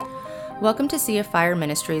Welcome to Sea of Fire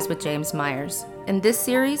Ministries with James Myers. In this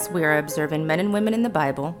series, we are observing men and women in the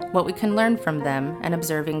Bible, what we can learn from them, and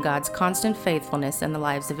observing God's constant faithfulness in the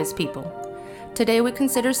lives of his people. Today we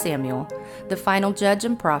consider Samuel, the final judge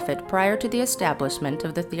and prophet prior to the establishment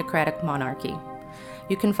of the theocratic monarchy.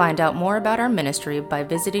 You can find out more about our ministry by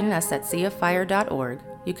visiting us at seaoffire.org.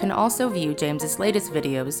 You can also view James's latest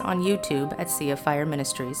videos on YouTube at Sea of Fire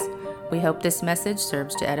Ministries. We hope this message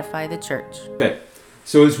serves to edify the church. Okay,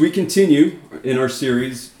 so as we continue in our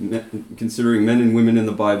series, considering men and women in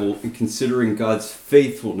the Bible, and considering God's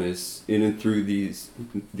faithfulness in and through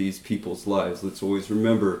these people's lives, let's always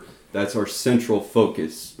remember that's our central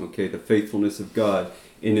focus, okay, the faithfulness of God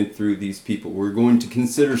in and through these people. We're going to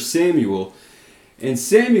consider Samuel, and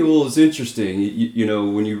Samuel is interesting. You know,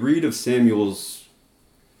 when you read of Samuel's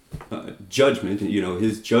judgment, you know,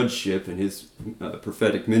 his judgeship and his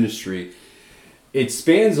prophetic ministry, it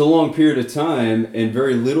spans a long period of time, and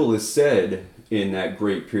very little is said in that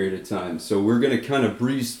great period of time. So we're going to kind of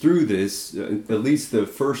breeze through this, at least the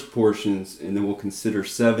first portions, and then we'll consider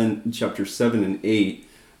chapters 7 and 8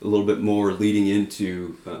 a little bit more, leading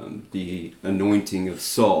into the anointing of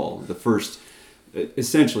Saul,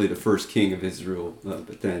 essentially the first king of Israel.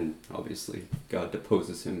 But then, obviously, God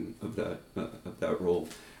deposes him of that role,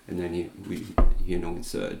 and then he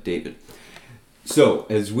anoints David. So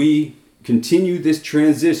as we continue this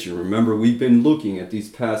transition, remember we've been looking at these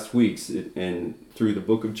past weeks and through the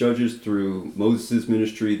book of Judges, through Moses'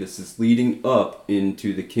 ministry, this is leading up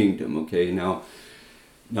into the kingdom. Okay, now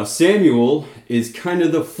Samuel is kind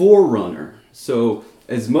of the forerunner. So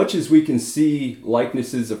as much as we can see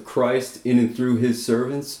likenesses of Christ in and through his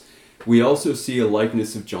servants, we also see a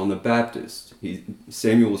likeness of John the Baptist.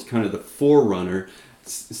 Samuel was kind of the forerunner,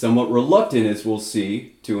 somewhat reluctant, as we'll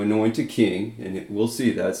see, to anoint a king, and we'll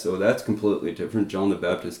see that, so that's completely different. John the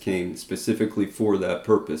Baptist came specifically for that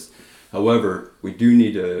purpose. However, we do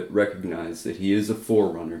need to recognize that he is a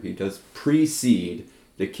forerunner. He does precede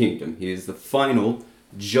the kingdom. He is the final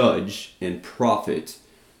judge and prophet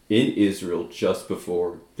in Israel just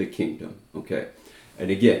before the kingdom. Okay, and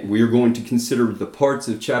again, we are going to consider the parts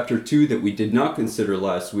of chapter 2 that we did not consider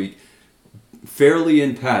last week fairly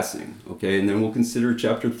in passing, okay, and then we'll consider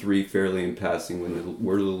chapter 3 fairly in passing when the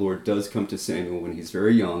word of the Lord does come to Samuel when he's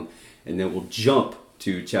very young, and then we'll jump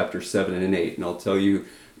to chapter 7 and 8, and I'll tell you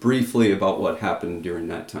briefly about what happened during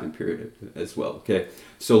that time period as well, okay?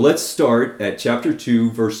 So let's start at chapter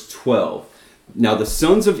 2, verse 12. Now the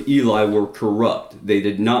sons of Eli were corrupt. They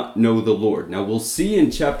did not know the Lord. Now we'll see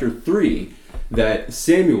in chapter 3 that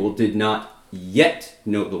Samuel did not yet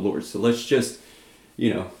know the Lord. So let's just,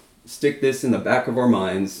 stick this in the back of our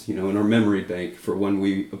minds, in our memory bank for when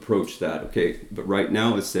we approach that, okay? But right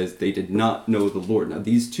now it says they did not know the Lord. Now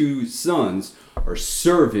these two sons are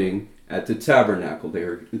serving at the tabernacle. They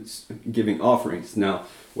are giving offerings. Now,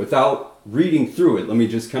 without reading through it, let me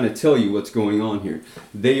just kind of tell you what's going on here.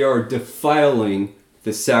 They are defiling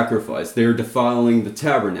the sacrifice. They're defiling the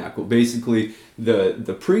tabernacle. Basically,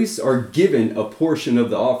 the priests are given a portion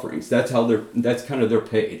of the offerings. That's kind of their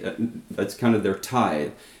pay. That's kind of their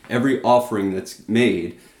tithe. Every offering that's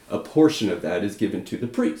made, a portion of that is given to the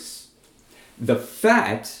priests. The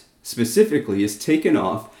fat, specifically, is taken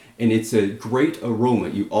off, and it's a great aroma.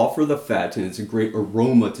 You offer the fat, and it's a great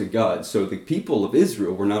aroma to God. So the people of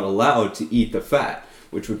Israel were not allowed to eat the fat,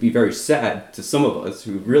 which would be very sad to some of us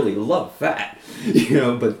who really love fat.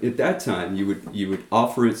 But at that time, you would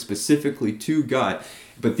offer it specifically to God.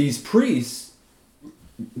 But these priests,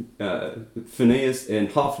 Phinehas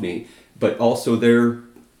and Hophni, but also their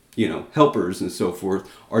helpers and so forth,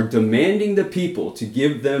 are demanding the people to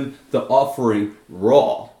give them the offering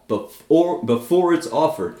raw before it's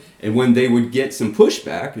offered. And when they would get some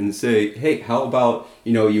pushback and say, hey, how about,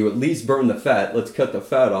 you at least burn the fat, let's cut the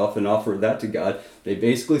fat off and offer that to God, they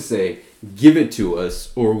basically say, give it to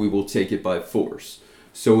us or we will take it by force.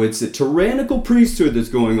 So it's a tyrannical priesthood that's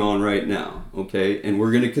going on right now, okay? And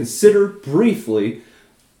we're going to consider briefly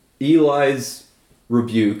Eli's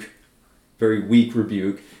rebuke, very weak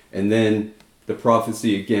rebuke, and then the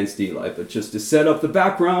prophecy against Eli. But just to set up the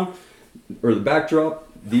background, or the backdrop,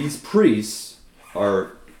 these priests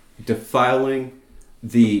are defiling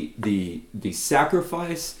the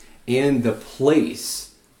sacrifice and the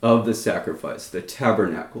place of the sacrifice, the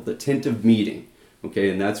tabernacle, the tent of meeting. Okay,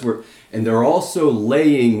 and that's where, and they're also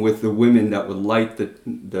laying with the women that would light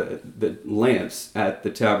the lamps at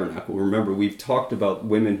the tabernacle. Remember, we've talked about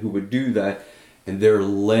women who would do that, and they're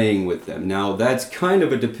laying with them. Now, that's kind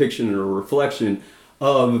of a depiction or a reflection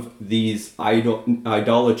of these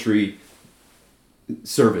idolatry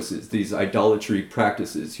services, these idolatry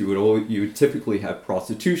practices. You would typically have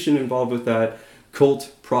prostitution involved with that,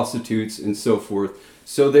 cult prostitutes and so forth.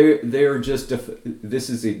 So they're just, this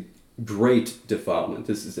is a great defilement.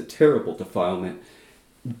 This is a terrible defilement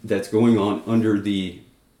that's going on under the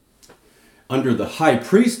high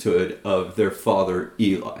priesthood of their father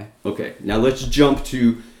Eli. Okay, now let's jump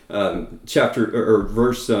to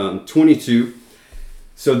verse 22.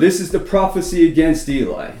 So this is the prophecy against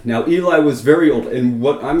Eli. Now Eli was very old, and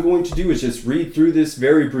what I'm going to do is just read through this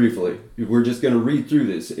very briefly. We're just going to read through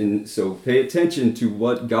this, and so pay attention to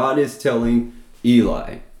what God is telling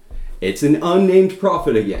Eli. It's an unnamed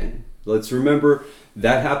prophet again. Let's remember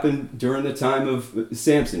that happened during the time of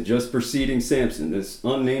Samson, just preceding Samson. This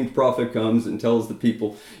unnamed prophet comes and tells the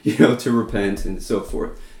people, to repent and so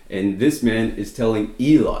forth. And this man is telling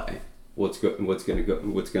Eli what's going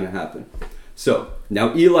to happen. So,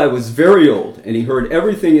 now Eli was very old, and he heard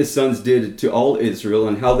everything his sons did to all Israel,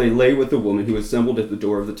 and how they lay with the woman who assembled at the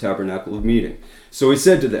door of the tabernacle of meeting. So he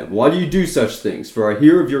said to them, "Why do you do such things? For I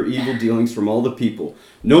hear of your evil dealings from all the people.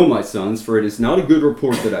 No, my sons, for it is not a good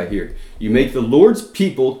report that I hear. You make the Lord's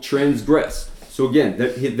people transgress." So again,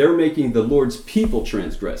 they're making the Lord's people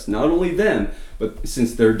transgress. Not only them, but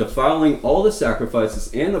since they're defiling all the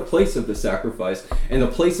sacrifices and the place of the sacrifice and the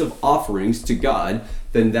place of offerings to God,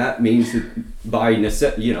 then that means that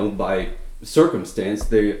by circumstance,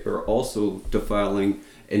 they are also defiling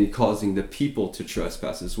and causing the people to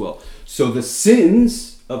trespass as well. So the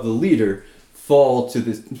sins of the leader fall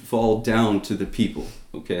down to the people.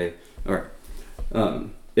 Okay, all right.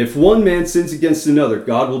 If one man sins against another,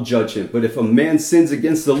 God will judge him. But if a man sins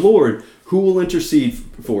against the Lord, who will intercede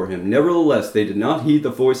for him? Nevertheless, they did not heed the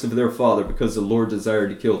voice of their father, because the Lord desired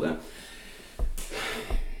to kill them.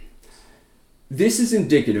 This is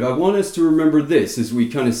indicative. I want us to remember this as we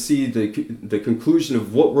kind of see the conclusion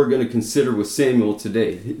of what we're going to consider with Samuel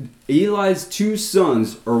today. Eli's two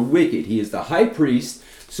sons are wicked. He is the high priest,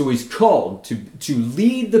 so he's called to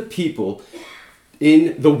lead the people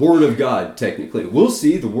in the Word of God, technically. We'll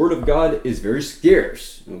see the Word of God is very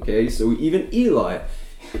scarce. Okay, so even Eli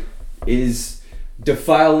is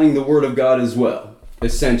defiling the Word of God as well,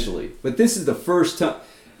 essentially. But this is the first time.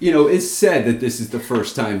 It's said that this is the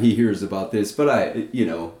first time he hears about this, but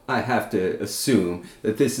I have to assume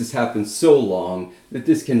that this has happened so long that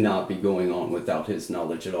this cannot be going on without his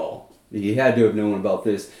knowledge at all. He had to have known about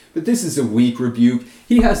this, but this is a weak rebuke.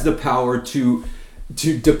 He has the power to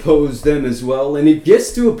depose them as well, and it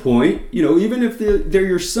gets to a point, even if they're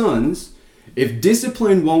your sons, if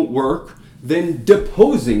discipline won't work, then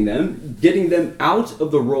deposing them, getting them out of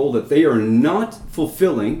the role that they are not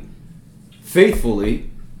fulfilling faithfully,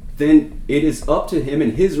 then it is up to him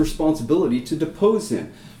and his responsibility to depose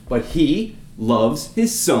him. But he loves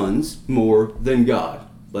his sons more than God.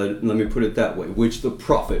 Let me put it that way, which the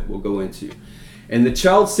prophet will go into. And the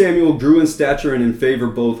child Samuel grew in stature and in favor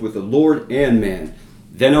both with the Lord and man.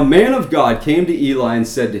 Then a man of God came to Eli and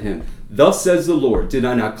said to him, "Thus says the Lord, did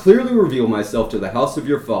I not clearly reveal myself to the house of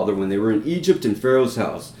your father when they were in Egypt in Pharaoh's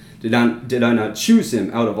house? Did I not choose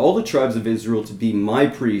him out of all the tribes of Israel to be my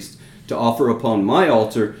priest, to offer upon my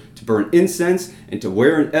altar, to burn incense, and to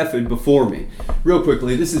wear an ephod before me?" Real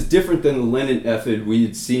quickly, this is different than the linen ephod we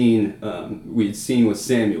had seen with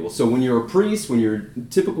Samuel. So when you're a priest, when you're a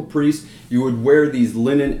typical priest, you would wear these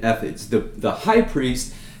linen ephods. The high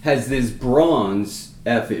priest has this bronze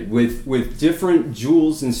ephod with different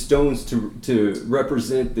jewels and stones to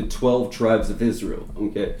represent the 12 tribes of Israel.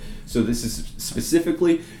 Okay, so this is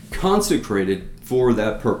specifically consecrated for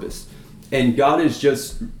that purpose. And God is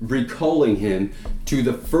just recalling him to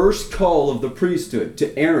the first call of the priesthood,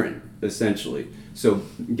 to Aaron, essentially. So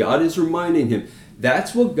God is reminding him,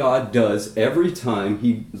 that's what God does every time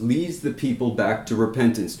he leads the people back to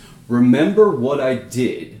repentance. Remember what I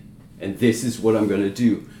did, and this is what I'm going to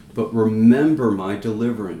do. But remember my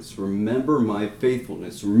deliverance. Remember my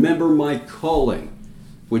faithfulness. Remember my calling,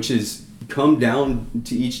 which has come down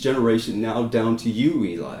to each generation, now down to you,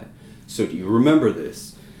 Eli. So do you remember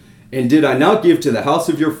this? And did I not give to the house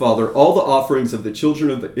of your father all the offerings of the children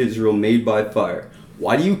of Israel made by fire?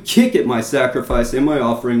 Why do you kick at my sacrifice and my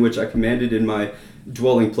offering, which I commanded in my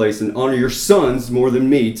dwelling place, and honor your sons more than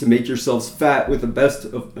me, to make yourselves fat with the best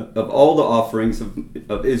of all the offerings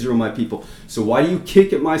of Israel, my people? So why do you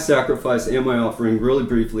kick at my sacrifice and my offering? Really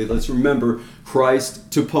briefly, let's remember Christ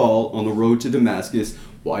to Paul on the road to Damascus.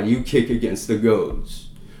 Why do you kick against the goads?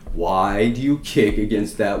 Why do you kick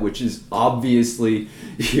against that which is obviously,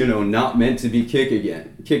 not meant to be kicked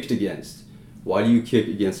against? Why do you kick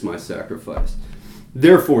against my sacrifice?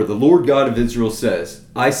 Therefore, the Lord God of Israel says,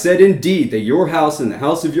 I said indeed that your house and the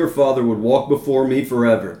house of your father would walk before me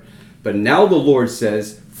forever. But now the Lord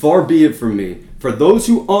says, far be it from me, For those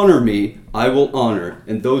who honor me, I will honor,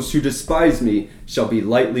 and those who despise me shall be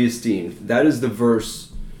lightly esteemed. That is the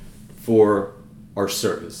verse for our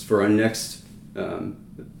service, for our next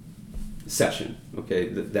session. Okay,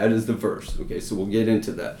 that is the verse. Okay, so we'll get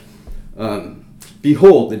into that.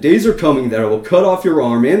 Behold, the days are coming that I will cut off your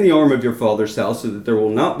arm and the arm of your father's house, so that there will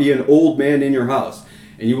not be an old man in your house.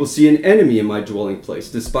 And you will see an enemy in my dwelling place,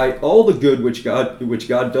 despite all the good which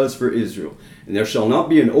God does for Israel. And there shall not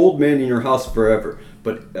be an old man in your house forever.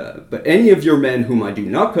 But any of your men whom I do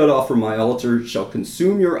not cut off from my altar shall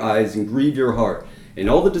consume your eyes and grieve your heart. And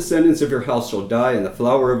all the descendants of your house shall die in the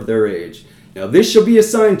flower of their age. Now this shall be a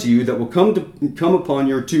sign to you that will come upon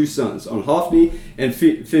your two sons, on Hophni and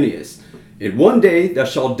Phinehas. In one day thou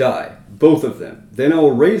shalt die, both of them. Then I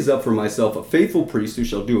will raise up for myself a faithful priest who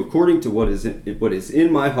shall do according to what is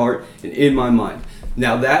in my heart and in my mind.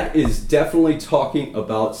 Now that is definitely talking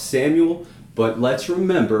about Samuel, but let's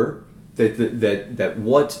remember that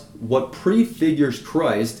what prefigures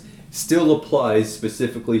Christ still applies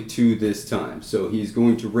specifically to this time. So he's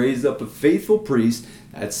going to raise up a faithful priest,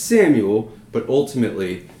 that's Samuel, but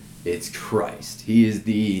ultimately it's Christ. He is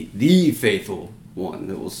the faithful one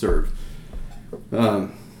that will serve.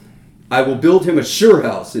 I will build him a sure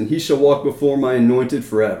house, and he shall walk before my anointed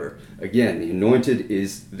forever. Again, the anointed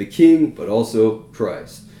is the king, but also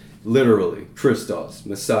Christ. Literally, Christos,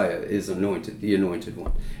 Messiah, is anointed, the anointed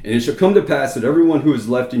one. And it shall come to pass that everyone who is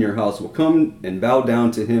left in your house will come and bow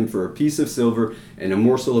down to him for a piece of silver and a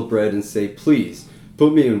morsel of bread, and say, please,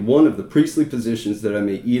 put me in one of the priestly positions that I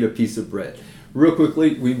may eat a piece of bread. Real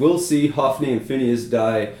quickly, we will see Hophni and Phinehas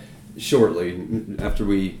die shortly after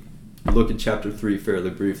we look at chapter 3 fairly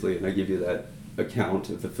briefly, and I give you that account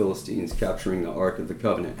of the Philistines capturing the Ark of the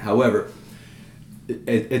Covenant. However,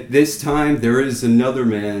 at this time, there is another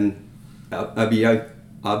man, Abiathar.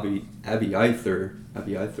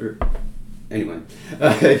 Anyway,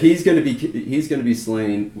 he's going to be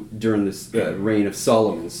slain during this reign of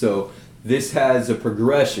Solomon. So this has a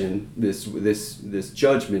progression. This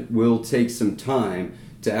judgment will take some time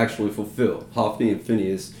to actually fulfill. Hophni and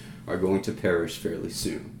Phinehas are going to perish fairly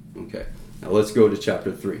soon. Okay, now let's go to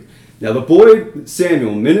chapter 3. Now the boy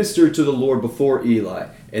Samuel ministered to the Lord before Eli,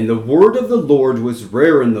 and the word of the Lord was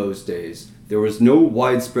rare in those days. There was no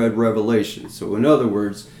widespread revelation. So in other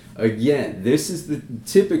words, again, this is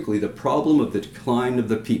typically the problem of the decline of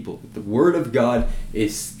the people. The word of God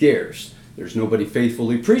is scarce. There's nobody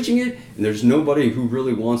faithfully preaching it, and there's nobody who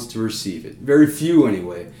really wants to receive it. Very few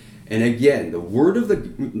anyway. And again, the word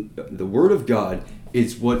of God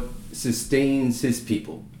is what sustains his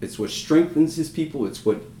people. It's what strengthens his people. It's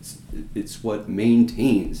what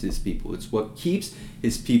maintains his people. It's what keeps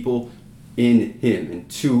his people in him and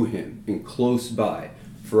to him and close by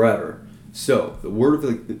forever. So the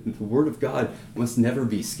word of God must never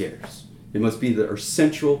be scarce. It must be our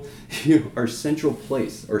central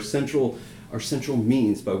place, our central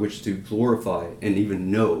means by which to glorify and even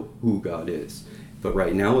know who God is. But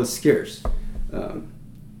right now it's scarce.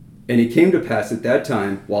 And it came to pass at that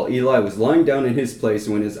time, while Eli was lying down in his place,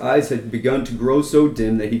 and when his eyes had begun to grow so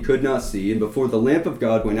dim that he could not see, and before the lamp of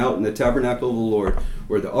God went out in the tabernacle of the Lord,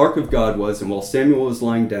 where the ark of God was, and while Samuel was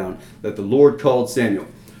lying down, that the Lord called Samuel.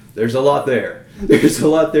 There's a lot there. There's a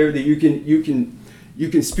lot there that you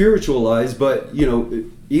can spiritualize, but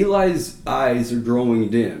Eli's eyes are growing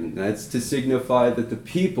dim. That's to signify that the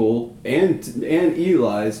people and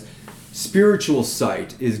Eli's spiritual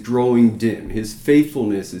sight is growing dim. His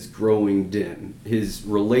faithfulness is growing dim. His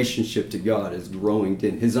relationship to God is growing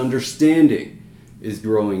dim. His understanding is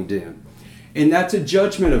growing dim. And that's a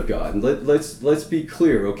judgment of God. Let's be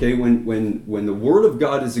clear, okay? When the word of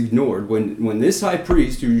God is ignored, when this high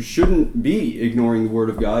priest, who shouldn't be ignoring the word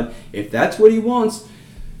of God, if that's what he wants,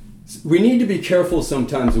 we need to be careful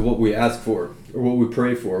sometimes of what we ask for, or what we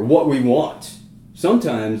pray for, or what we want.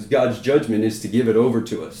 Sometimes God's judgment is to give it over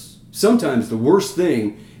to us. Sometimes the worst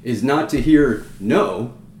thing is not to hear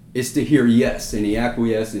no, it's to hear yes, and he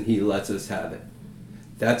acquiesces and he lets us have it.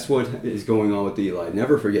 That's what is going on with Eli.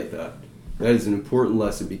 Never forget that. That is an important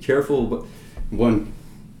lesson. Be careful. But one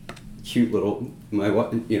cute little,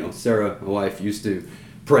 Sarah, my wife, used to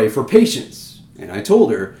pray for patience. And I told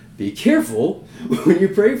her, be careful when you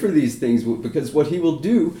pray for these things, because what he will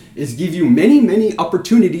do is give you many, many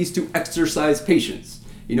opportunities to exercise patience.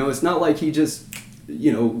 It's not like he just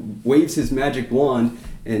waves his magic wand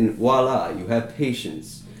and voila, you have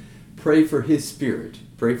patience. Pray for his spirit.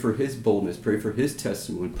 Pray for his boldness. Pray for his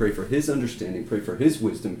testimony. Pray for his understanding. Pray for his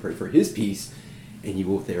wisdom. Pray for his peace. And you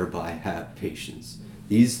will thereby have patience.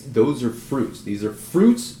 Those are fruits. These are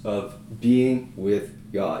fruits of being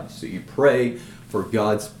with God. So you pray for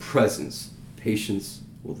God's presence. Patience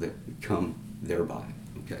will come thereby.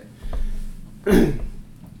 Okay.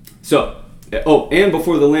 So, and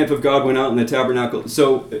before the lamp of God went out in the tabernacle.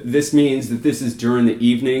 So this means that this is during the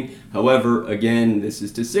evening. However, again, this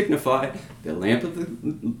is to signify the lamp of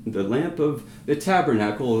the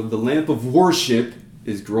tabernacle, the lamp of worship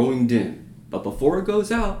is growing dim. But before it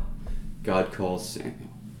goes out, God calls Samuel.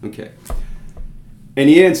 Okay. And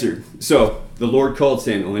he answered. So the Lord called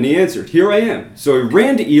Samuel, and he answered, "Here I am." So he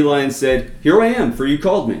ran to Eli and said, "Here I am, for you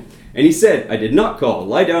called me." And he said, "I did not call.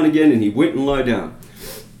 Lie down again." And he went and lay down.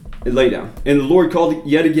 And the Lord called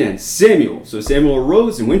yet again, "Samuel." So Samuel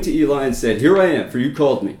arose and went to Eli and said, "Here I am, for you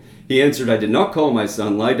called me." He answered, "I did not call, my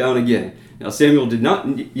son. Lie down again." Now Samuel did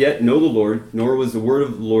not yet know the Lord, nor was the word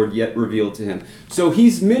of the Lord yet revealed to him. So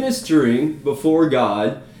he's ministering before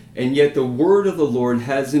God, and yet the word of the Lord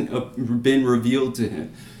hasn't been revealed to him.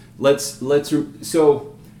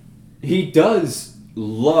 So he does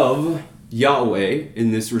love Yahweh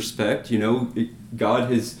in this respect. You know,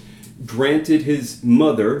 God has granted his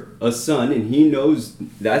mother a son, and he knows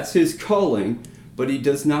that's his calling, but he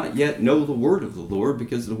does not yet know the word of the Lord,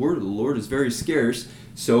 because the word of the Lord is very scarce.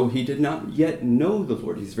 So he did not yet know the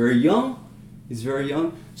Lord. He's very young.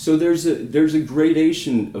 So there's a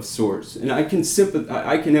gradation of sorts, and I can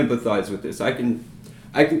empathize with this. I can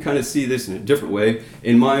kind of see this in a different way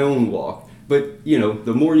in my own walk. But you know,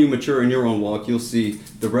 the more you mature in your own walk, you'll see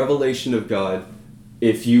the revelation of God,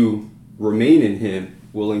 if you remain in him,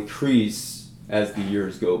 will increase as the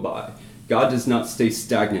years go by. God does not stay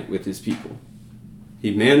stagnant with his people.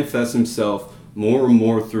 He manifests himself more and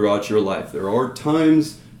more throughout your life. There are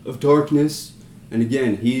times of darkness, and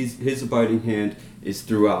again, his abiding hand is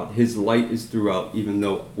throughout. His light is throughout, even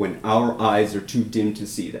though when our eyes are too dim to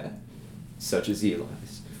see that, such as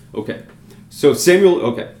Eli's. Okay, so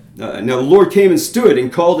Samuel, now the Lord came and stood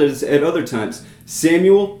and called at other times,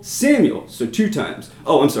 "Samuel, Samuel." So 2 times.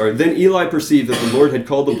 Then Eli perceived that the Lord had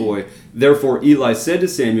called the boy. Therefore Eli said to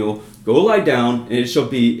Samuel, "Go lie down, and it shall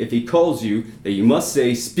be, if he calls you, that you must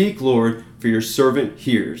say, 'Speak, Lord, for your servant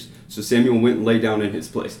hears.'" So Samuel went and lay down in his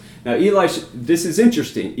place. Now Eli, this is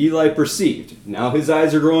interesting. Eli perceived. Now his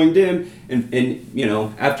eyes are growing dim, and you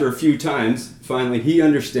know, after a few times, finally he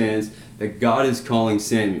understands that God is calling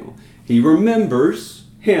Samuel. He remembers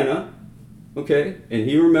Hannah, okay, and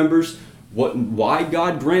he remembers why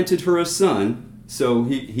God granted her a son. So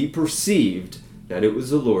he perceived that it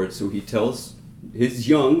was the Lord. So he tells his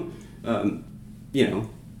young,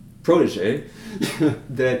 protege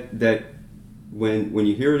that when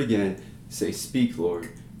you hear it again, say, "Speak, Lord,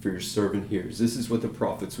 for your servant hears." This is what the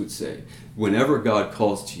prophets would say. Whenever God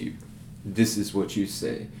calls to you, this is what you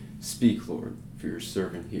say. "Speak, Lord, for your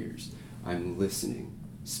servant hears." I'm listening.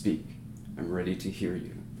 Speak. I'm ready to hear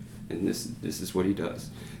you. And this is what he does.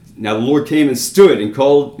 Now the Lord came and stood and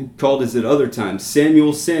called as at other times,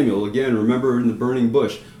 "Samuel, Samuel." Again, remember in the burning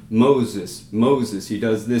bush, Moses. He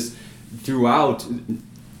does this throughout.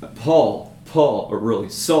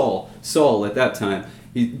 Saul at that time.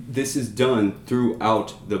 This is done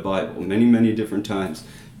throughout the Bible, many different times,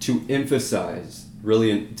 to emphasize.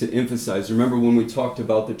 Remember when we talked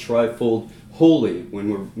about the trifold holy,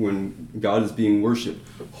 when God is being worshipped,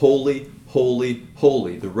 holy, holy,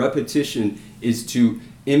 holy. The repetition is to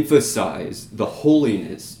emphasize the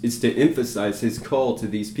holiness. It's to emphasize his call to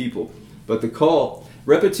these people. But the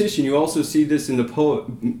repetition, you also see this in the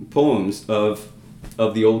poems of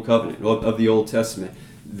the Old Covenant, of the Old Testament.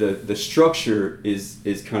 The structure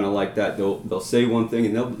is kind of like that. They'll say one thing,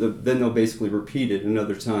 and then they'll basically repeat it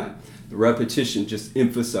another time. The repetition just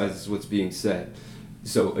emphasizes what's being said.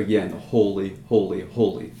 So again, the holy, holy,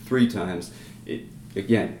 holy, 3 times.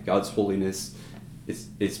 Again, God's holiness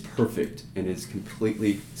is perfect and is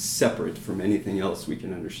completely separate from anything else we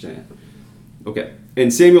can understand. Okay,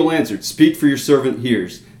 and Samuel answered, "Speak, for your servant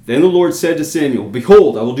hears." Then the Lord said to Samuel,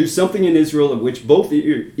 "Behold, I will do something in Israel at which both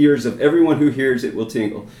the ears of everyone who hears it will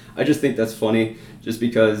tingle." I just think that's funny, just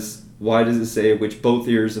because why does it say which both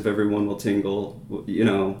ears of everyone will tingle? You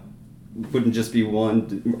know, wouldn't just be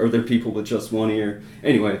one? Are there people with just one ear?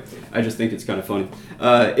 Anyway, I just think it's kind of funny.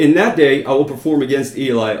 "In that day I will perform against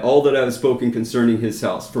Eli all that I have spoken concerning his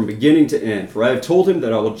house, from beginning to end. For I have told him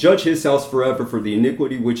that I will judge his house forever for the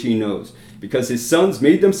iniquity which he knows, because his sons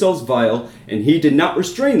made themselves vile, and he did not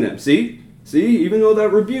restrain them." See, even though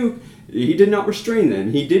that rebuke, he did not restrain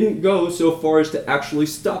them. He didn't go so far as to actually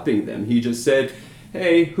stopping them. He just said,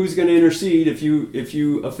 "Hey, who's going to intercede if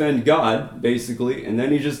you offend God," basically, and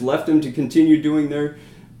then he just left them to continue doing their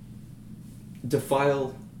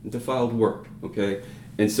defiled work, okay?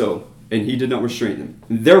 And he did not restrain them.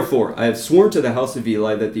 "Therefore, I have sworn to the house of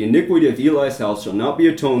Eli that the iniquity of Eli's house shall not be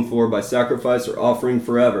atoned for by sacrifice or offering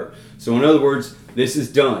forever." So in other words, this is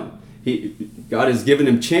done. God has given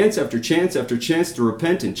him chance after chance after chance to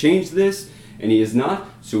repent and change this, and he has not,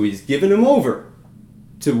 so he's given him over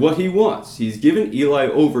to what he wants. He's given Eli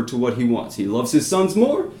over to what he wants. He loves his sons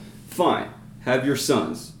more? Fine. Have your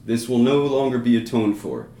sons. This will no longer be atoned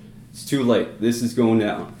for. It's too late. This is going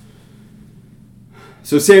down.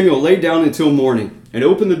 So Samuel lay down until morning and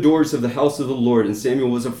opened the doors of the house of the Lord, and Samuel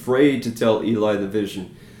was afraid to tell Eli the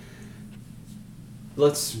vision.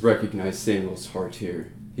 Let's recognize Samuel's heart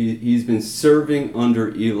here. He's been serving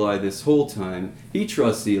under Eli this whole time. He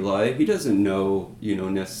trusts Eli. He doesn't know,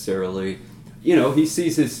 necessarily. He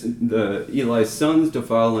sees Eli's sons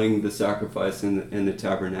defiling the sacrifice and the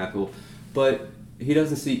tabernacle, but he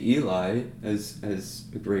doesn't see Eli as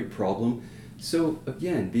a great problem. So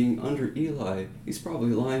again, being under Eli, he's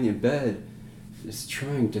probably lying in bed, just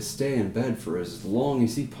trying to stay in bed for as long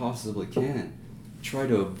as he possibly can. Try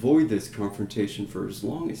to avoid this confrontation for as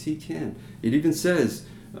long as he can. It even says,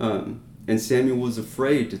 and Samuel was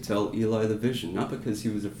afraid to tell Eli the vision, not because he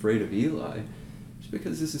was afraid of Eli, just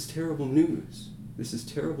because this is terrible news. This is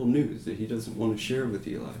terrible news that he doesn't want to share with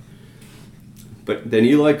Eli. But then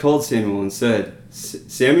Eli called Samuel and said,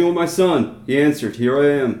 Samuel, my son. He answered, Here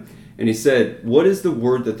I am. And he said, What is the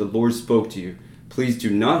word that the Lord spoke to you? Please do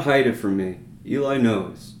not hide it from me. Eli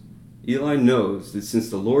knows. Eli knows that since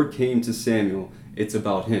the Lord came to Samuel, it's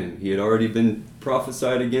about him. He had already been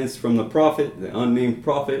prophesied against from the prophet, the unnamed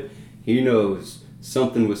prophet. He knows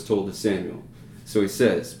something was told to Samuel. So he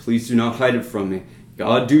says, Please do not hide it from me.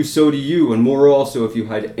 God do so to you, and more also if you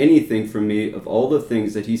hide anything from me of all the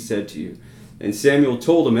things that he said to you. And Samuel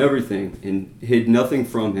told him everything and hid nothing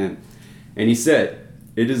from him. And he said,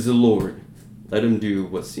 It is the Lord. Let him do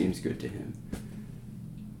what seems good to him.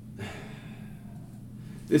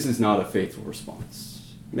 This is not a faithful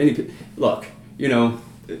response. Many people, look,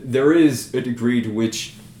 there is a degree to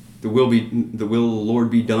which the will of the Lord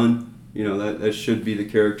be done. That should be the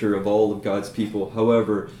character of all of God's people.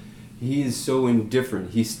 However, he is so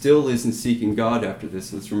indifferent. He still isn't seeking God after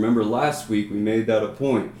this. Let's remember last week we made that a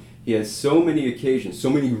point. He has so many occasions,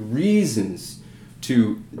 so many reasons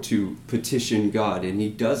to petition God, and he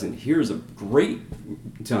doesn't. Here's a great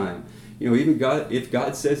time. Even God, if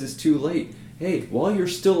God says it's too late, hey, while you're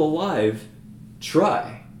still alive,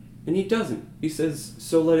 try. And he doesn't. He says,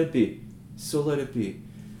 so let it be. So let it be.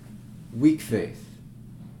 Weak faith,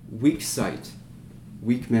 weak sight,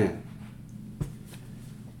 weak man.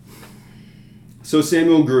 So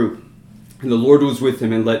Samuel grew, and the Lord was with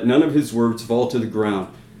him, and let none of his words fall to the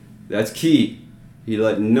ground. That's key. He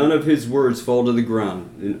let none of his words fall to the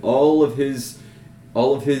ground. In all of his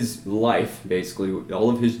life, basically, all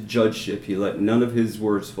of his judgeship, he let none of his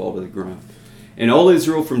words fall to the ground. And all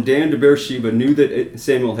Israel from Dan to Beersheba knew that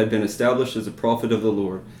Samuel had been established as a prophet of the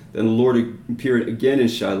Lord. Then the Lord appeared again in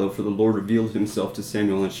Shiloh, for the Lord revealed himself to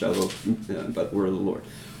Samuel in Shiloh by the word of the Lord.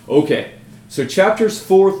 Okay, so chapters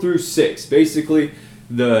 4 through 6, basically,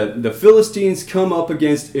 the Philistines come up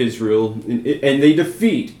against Israel, and they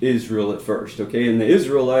defeat Israel at first, okay? And the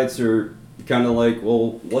Israelites are kind of like,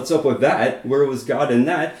 well, what's up with that? Where was God in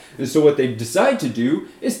that? And so what they decide to do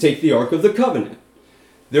is take the Ark of the Covenant.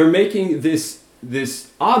 They're making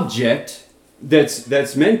this object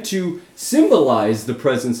that's meant to symbolize the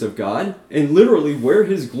presence of God and literally where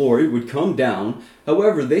his glory would come down.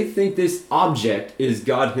 However, they think this object is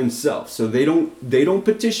God himself. So they don't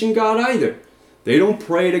petition God either. They don't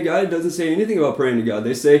pray to God. It doesn't say anything about praying to God.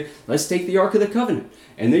 They say, let's take the Ark of the Covenant.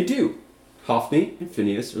 And they do. Hophni and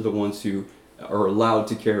Phinehas are the ones who are allowed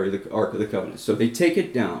to carry the Ark of the Covenant. So they take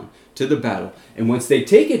it down to the battle. And once they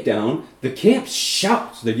take it down, the camp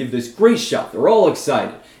shouts. They give this great shout. They're all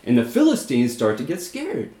excited. And the Philistines start to get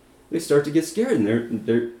scared. They start to get scared, and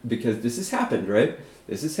they're because this has happened, right?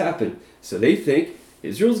 This has happened. So they think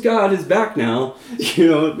Israel's God is back now.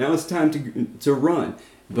 Now it's time to run.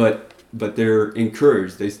 But they're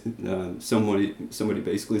encouraged. Somebody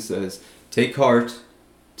basically says, take heart,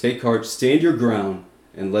 stand your ground,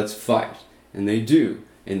 and let's fight. And they do.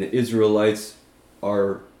 And the Israelites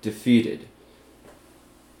are defeated.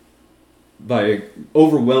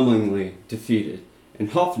 Overwhelmingly defeated. And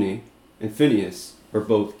Hophni and Phinehas are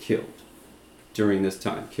both killed during this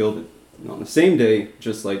time. Killed on the same day,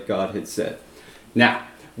 just like God had said. Now,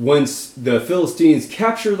 once the Philistines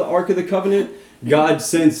capture the Ark of the Covenant, God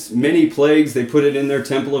sends many plagues. They put it in their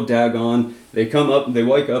temple of Dagon. They come up, they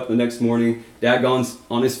wake up the next morning. Dagon's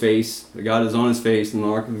on his face. The God is on his face, and the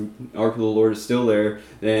Ark of the Lord is still there.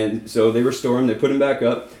 And so they restore him. They put him back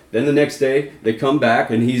up. Then the next day, they come back,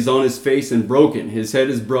 and he's on his face and broken. His head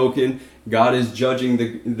is broken. God is judging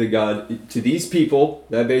the God. To these people,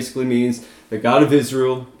 that basically means the God of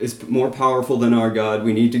Israel is more powerful than our God.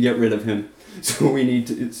 We need to get rid of him. So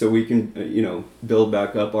we can build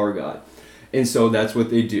back up our God. And so that's what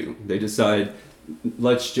they do. They decide,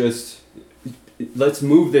 let's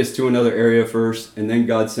move this to another area first, and then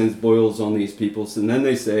God sends boils on these people. So then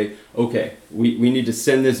they say, okay, we need to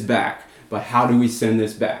send this back. But how do we send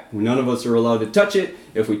this back? None of us are allowed to touch it.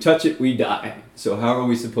 If we touch it, we die. So how are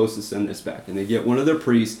we supposed to send this back? And they get one of their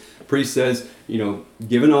priests. Priest says,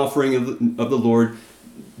 give an offering of the Lord,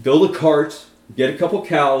 build a cart, get a couple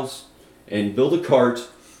cows, and build a cart,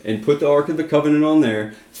 and put the Ark of the Covenant on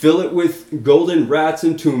there. Fill it with golden rats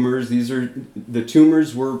and tumors. The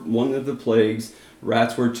tumors were one of the plagues.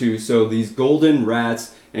 Rats were two. So these golden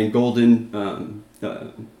rats and golden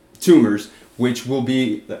tumors, which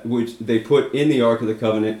they put in the Ark of the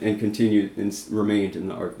Covenant and continued and remained in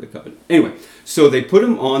the Ark of the Covenant. Anyway, so they put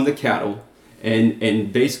them on the cattle,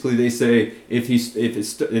 and basically they say if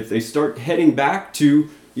they start heading back to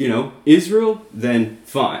Israel, then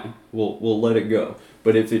fine, we'll let it go.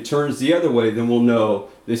 But if it turns the other way, then we'll know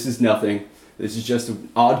this is nothing. This is just an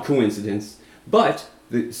odd coincidence.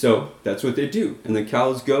 So that's what they do. And the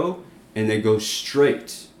cows go, and they go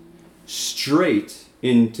straight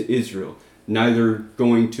into Israel, neither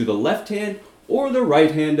going to the left hand or the right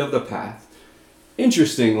hand of the path.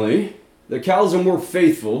 Interestingly, the cows are more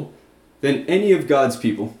faithful than any of God's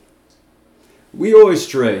people. We always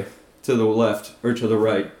stray to the left or to the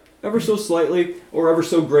right, ever so slightly or ever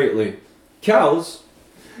so greatly.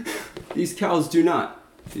 These cows do not.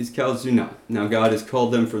 These cows do not. Now God has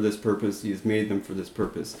called them for this purpose. He has made them for this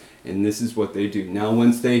purpose. And this is what they do. Now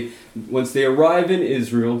once they arrive in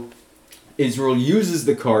Israel, Israel uses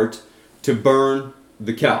the cart to burn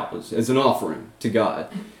the cows as an offering to God.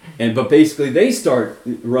 But basically they start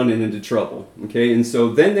running into trouble. Okay? And so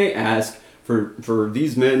then they ask for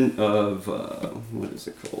these men of, what is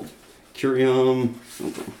it called? Kirjath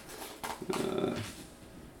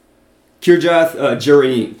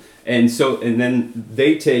Jearim. And then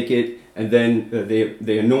they take it, and then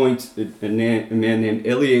they anoint a man named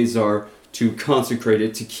Eleazar to consecrate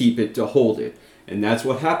it, to keep it, to hold it. And that's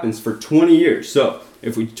what happens for 20 years. So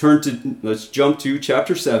if we let's jump to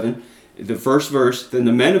chapter 7, the first verse. Then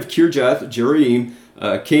the men of Kirjath Jearim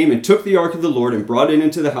came and took the ark of the Lord and brought it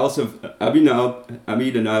into the house of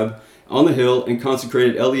Abinadab on the hill, and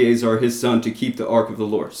consecrated Eleazar his son to keep the ark of the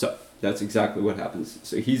Lord. So that's exactly what happens.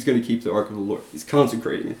 So he's going to keep the ark of the Lord. He's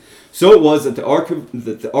consecrating it. So it was that the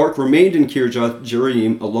ark remained in Kirjath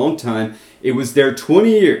Jearim a long time. It was there 20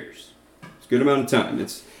 years. It's a good amount of time.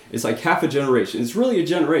 It's like half a generation. It's really a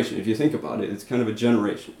generation if you think about it. It's kind of a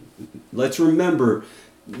generation. Let's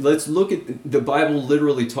look at the Bible.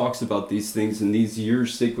 Literally talks about these things in these year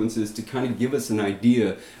sequences to kind of give us an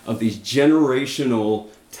idea of these generational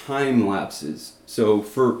time lapses. So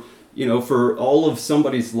for all of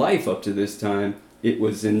somebody's life up to this time, it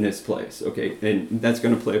was in this place. Okay, and that's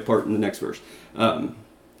going to play a part in the next verse. And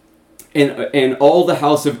all the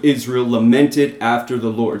house of Israel lamented after the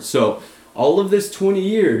Lord. So all of this 20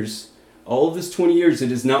 years,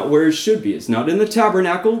 it is not where it should be. It's not in the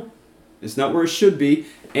tabernacle. It's not where it should be.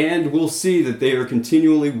 And we'll see that they are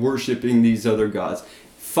continually worshiping these other gods.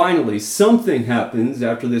 Finally, something happens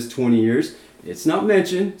after this 20 years. It's not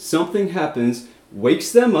mentioned. Something happens,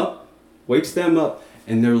 wakes them up,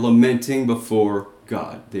 and they're lamenting before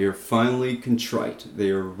God. They are finally contrite.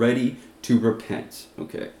 They are ready to repent.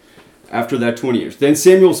 Okay. After that 20 years. Then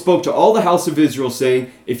Samuel spoke to all the house of Israel,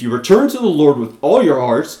 saying, if you return to the Lord with all your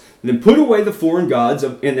hearts, then put away the foreign gods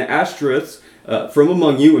and the Ashtoreths from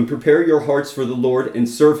among you, and prepare your hearts for the Lord, and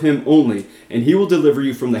serve him only, and he will deliver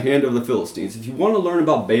you from the hand of the Philistines. If you want to learn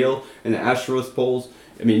about Baal and the Ashtoreth poles,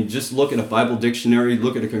 just look at a Bible dictionary,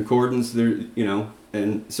 look at a concordance,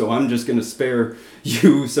 and so I'm just going to spare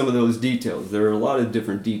you some of those details. There are a lot of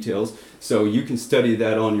different details, so you can study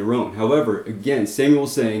that on your own. However, again, Samuel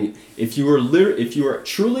is saying, if you are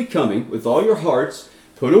truly coming with all your hearts,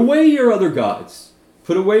 put away your other gods.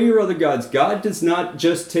 Put away your other gods. God does not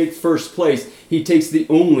just take first place. He takes the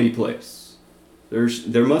only place.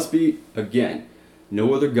 There must be, again,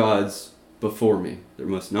 no other gods before me. There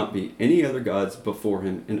must not be any other gods before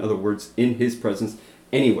him. In other words, in his presence,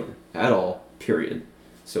 anywhere, at all, period.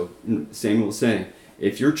 So Samuel is saying,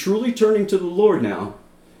 if you're truly turning to the Lord now,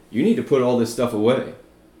 you need to put all this stuff away.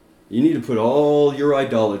 You need to put all your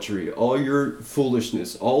idolatry, all your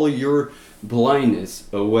foolishness, all your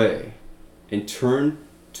blindness away, and turn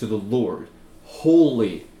to the Lord,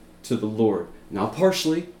 wholly to the Lord. Not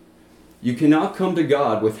partially. You cannot come to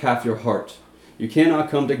God with half your heart. You cannot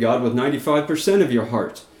come to God with 95% of your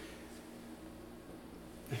heart.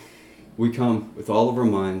 We come with all of our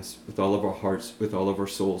minds, with all of our hearts, with all of our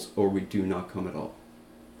souls, or we do not come at all.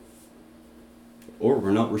 Or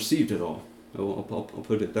we're not received at all. I'll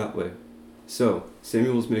put it that way. So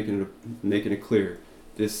Samuel's making it clear.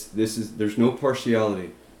 There's no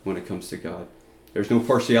partiality when it comes to God. There's no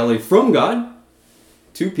partiality from God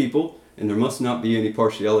to people, and there must not be any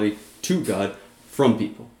partiality to God from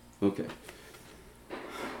people. Okay.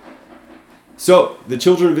 So the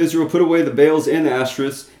children of Israel put away the Baals and the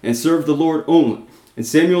Ashtoreths and served the Lord only. And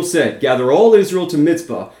Samuel said, "Gather all Israel to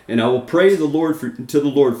Mizpah, and I will pray to the Lord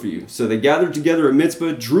for you." So they gathered together at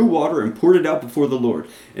Mizpah, drew water, and poured it out before the Lord.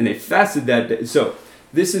 And they fasted that day. So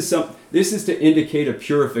this is to indicate a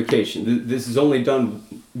purification. This is only done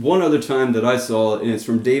one other time that I saw, and it's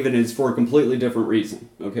from David, and it's for a completely different reason.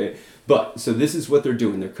 Okay, but so this is what they're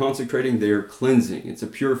doing. They're consecrating. They're cleansing. It's a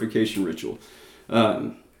purification ritual.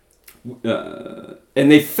 And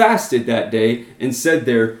they fasted that day and said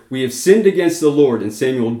there, "We have sinned against the Lord." And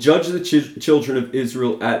Samuel judged the children of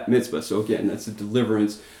Israel at Mizpah. So again, that's a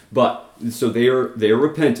deliverance. But so they are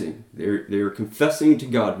repenting. They are confessing to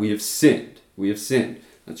God, "We have sinned. We have sinned."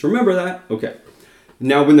 Let's remember that. Okay.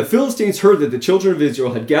 Now, when the Philistines heard that the children of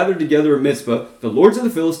Israel had gathered together at Mizpah, the lords of the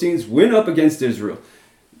Philistines went up against Israel.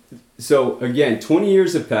 So again, 20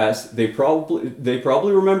 years have passed. They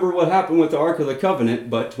probably remember what happened with the Ark of the Covenant,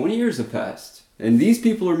 but 20 years have passed. And these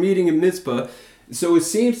people are meeting in Mizpah, so it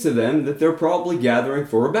seems to them that they're probably gathering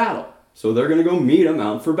for a battle. So they're going to go meet them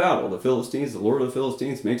out for battle. The Philistines, the Lord of the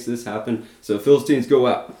Philistines makes this happen, so the Philistines go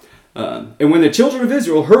out. And when the children of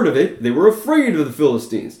Israel heard of it, they were afraid of the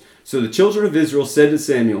Philistines. So the children of Israel said to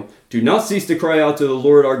Samuel, "Do not cease to cry out to the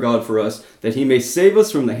Lord our God for us, that he may save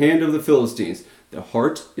us from the hand of the Philistines." The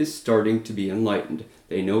heart is starting to be enlightened.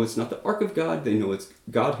 They know it's not the ark of God. They know it's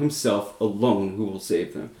God himself alone who will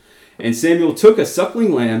save them. And Samuel took a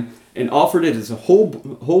suckling lamb and offered it as a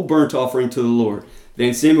whole burnt offering to the Lord.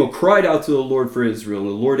 Then Samuel cried out to the Lord for Israel, and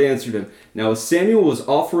the Lord answered him. Now as Samuel was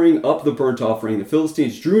offering up the burnt offering, the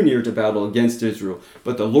Philistines drew near to battle against Israel.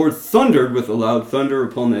 But the Lord thundered with a loud thunder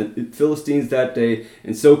upon the Philistines that day,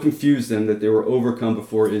 and so confused them that they were overcome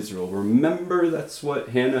before Israel. Remember, that's what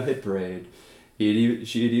Hannah had prayed.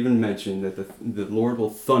 She had even mentioned that the Lord will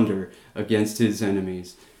thunder against his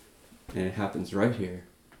enemies. And it happens right here.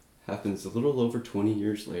 Happens a little over 20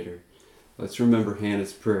 years later. Let's remember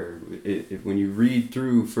Hannah's prayer. When you read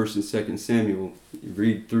through 1st and 2nd Samuel, you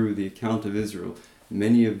read through the account of Israel,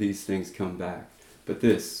 many of these things come back. But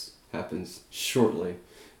this happens shortly.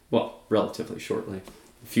 Well, relatively shortly.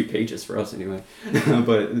 A few pages for us anyway.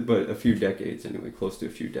 but a few decades anyway, close to a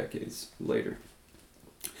few decades later.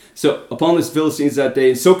 So upon the Philistines that day,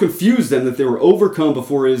 and so confused them that they were overcome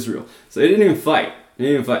before Israel. So they didn't even fight.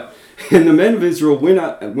 And the men of Israel went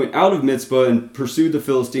out of Mizpah and pursued the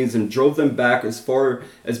Philistines and drove them back as far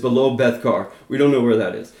as below Bethkar. We don't know where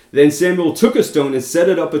that is. Then Samuel took a stone and set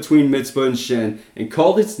it up between Mizpah and Shen and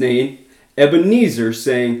called its name Ebenezer,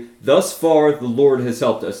 saying, "Thus far the Lord has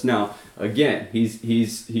helped us." Now, again,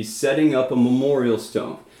 he's setting up a memorial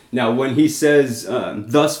stone. Now, when he says,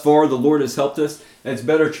 "Thus far the Lord has helped us," that's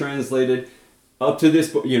better translated, up to this,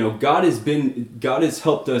 God has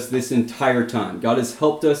helped us this entire time. God has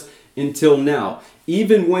helped us until now.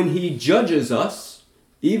 Even when he judges us,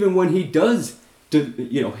 even when he does,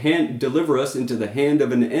 deliver us into the hand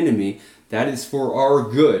of an enemy, that is for our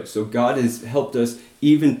good. So God has helped us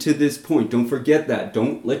even to this point. Don't forget that.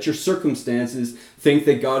 Don't let your circumstances think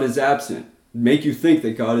that God is absent. Make you think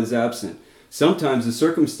that God is absent. Sometimes the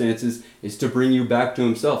circumstances is to bring you back to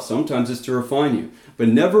himself. Sometimes it's to refine you. But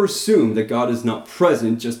never assume that God is not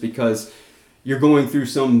present just because you're going through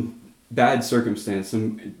some bad circumstance,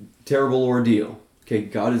 some terrible ordeal. Okay,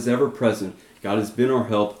 God is ever present. God has been our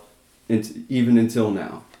help even until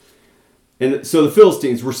now. And so the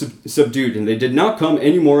Philistines were subdued, and they did not come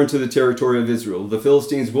anymore into the territory of Israel. The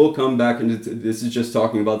Philistines will come back into, this is just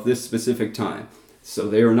talking about this specific time. So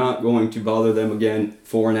they are not going to bother them again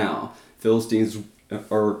for now. Philistines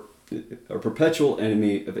are a perpetual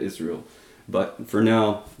enemy of Israel. But for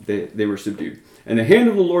now, they were subdued. And the hand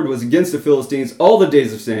of the Lord was against the Philistines all the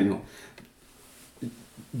days of Samuel.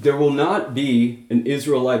 There will not be an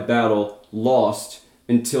Israelite battle lost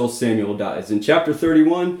until Samuel dies. In chapter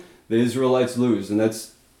 31, the Israelites lose, and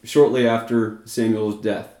that's shortly after Samuel's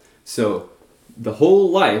death. So the whole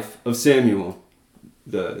life of Samuel,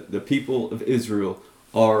 the people of Israel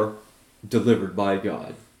are delivered by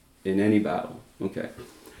God in any battle. Okay.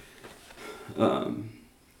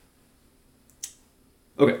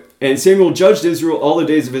 And Samuel judged Israel all the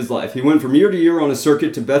days of his life. He went from year to year on a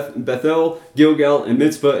circuit to Bethel, Gilgal, and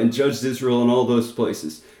Mizpah, and judged Israel in all those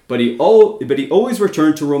places. But he always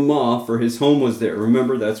returned to Ramah, for his home was there.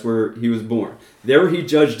 Remember, that's where he was born. There he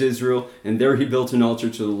judged Israel, and there he built an altar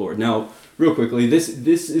to the Lord. Now, real quickly, this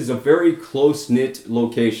is a very close-knit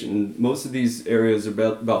location. Most of these areas are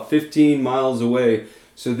about 15 miles away.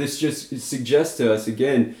 So this just suggests to us,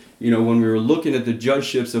 again, when we were looking at the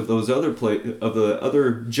judgeships of those of the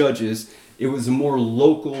other judges, it was a more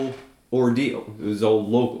local ordeal. It was all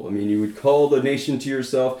local. I mean, you would call the nation to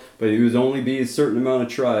yourself, but it would only be a certain amount of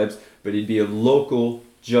tribes, but it'd be a local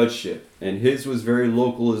judgeship. And his was very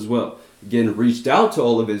local as well. Again, it reached out to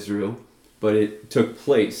all of Israel, but it took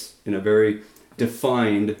place in a very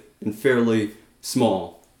defined and fairly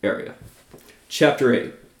small area. Chapter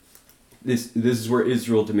 8. This is where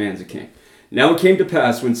Israel demands a king. Now it came to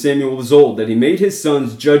pass when Samuel was old that he made his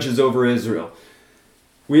sons judges over Israel.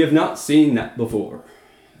 We have not seen that before.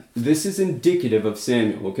 This is indicative of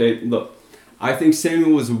Samuel, okay? Look, I think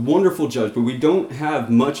Samuel was a wonderful judge, but we don't have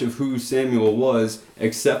much of who Samuel was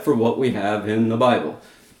except for what we have in the Bible.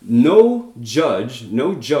 No judge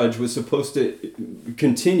was supposed to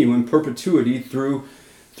continue in perpetuity through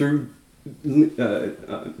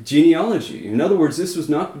genealogy. In other words, this was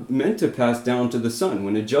not meant to pass down to the son.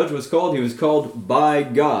 When a judge was called, he was called by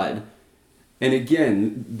God. And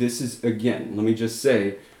again, let me just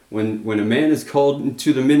say, when a man is called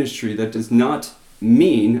into the ministry, that does not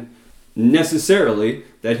mean necessarily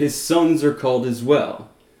that his sons are called as well.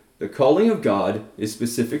 The calling of God is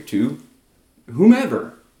specific to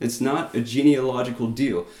whomever. It's not a genealogical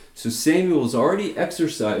deal. So Samuel is already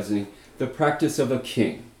exercising the practice of a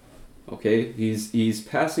king. Okay, he's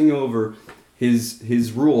passing over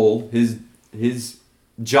his role, his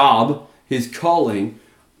job, his calling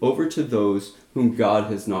over to those whom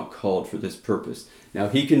God has not called for this purpose. Now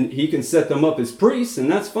he can set them up as priests, and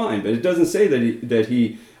that's fine. But it doesn't say that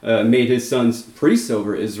he made his sons priests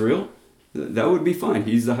over Israel. That would be fine.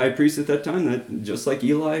 He's the high priest at that time. That just like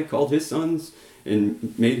Eli called his sons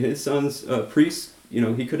and made his sons priests.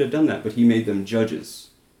 He could have done that, but he made them judges.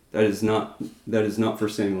 That is not for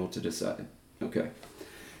Samuel to decide. Okay.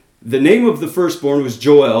 The name of the firstborn was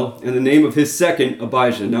Joel, and the name of his second,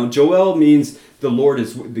 Abijah. Now, Joel means God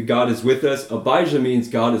is with us. Abijah means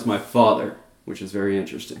God is my father, which is very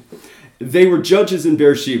interesting. They were judges in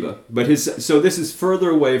Beersheba, so this is further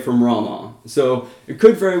away from Ramah. So it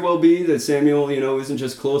could very well be that Samuel, isn't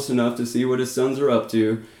just close enough to see what his sons are up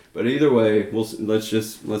to. But either way,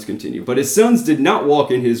 let's continue. But his sons did not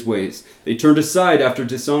walk in his ways. They turned aside after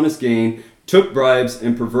dishonest gain, took bribes,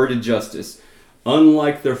 and perverted justice,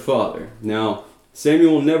 unlike their father. Now,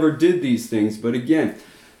 Samuel never did these things, but again,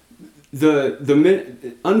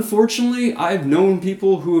 unfortunately, I've known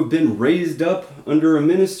people who have been raised up under a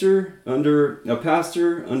minister, under a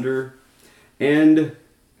pastor, and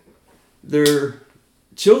their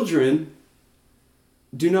children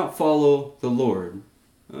do not follow the Lord.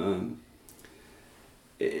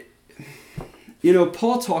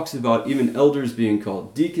 Paul talks about even elders being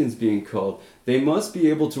called, deacons being called. They must be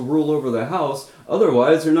able to rule over the house.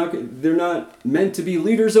 Otherwise, they're not meant to be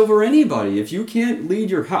leaders over anybody. If you can't lead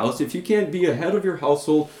your house, if you can't be a head of your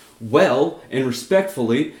household well and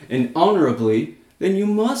respectfully and honorably, then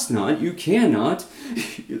you cannot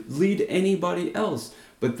lead anybody else.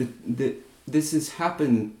 But this has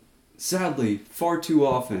happened, sadly, far too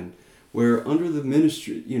often, where under the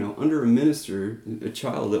ministry, under a minister, a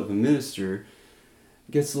child of a minister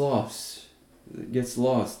gets lost.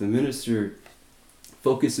 The minister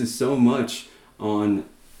focuses so much on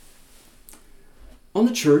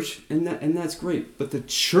the church, and that's great. But the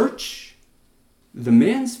church, the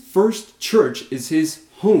man's first church is his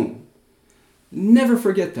home. Never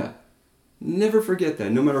forget that. Never forget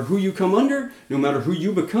that. No matter who you come under, no matter who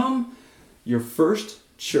you become, your first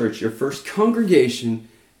church, your first congregation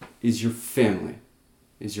is your family,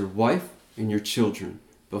 is your wife and your children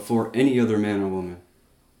before any other man or woman.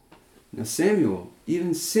 Now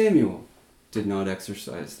even Samuel did not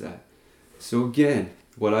exercise that. So again,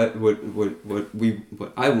 what I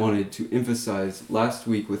wanted to emphasize last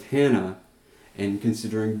week with Hannah and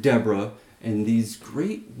considering Deborah and these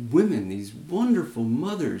great women, these wonderful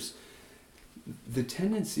mothers, the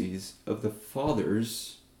tendencies of the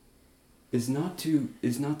fathers is not to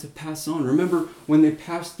pass on. Remember when they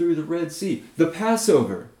passed through the Red Sea, the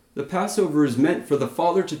Passover is meant for the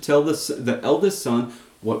father to tell the eldest son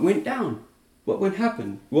what went down, what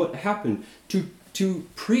happened, to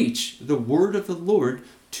preach the word of the Lord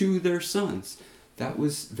to their sons. That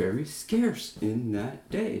was very scarce in that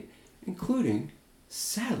day, including,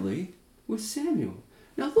 sadly, with Samuel.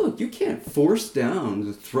 Now look, you can't force down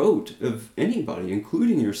the throat of anybody,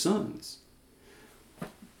 including your sons.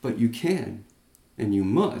 But you can, and you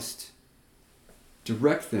must,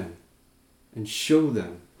 direct them and show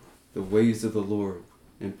them the ways of the Lord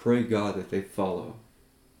and pray God that they follow.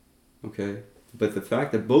 Okay? But the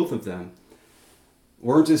fact that both of them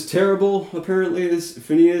weren't as terrible, apparently, as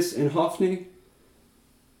Phinehas and Hophni,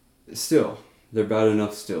 still, they're bad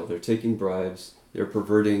enough still. They're taking bribes. They're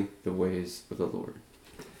perverting the ways of the Lord.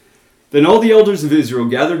 Then all the elders of Israel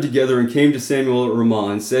gathered together and came to Samuel at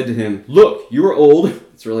Ramah and said to him, "Look, you are old,"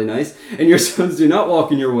 it's really nice, "and your sons do not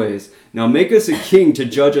walk in your ways. Now make us a king to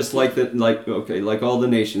judge us like all the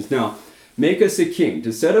nations." Now, make us a king.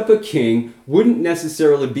 To set up a king wouldn't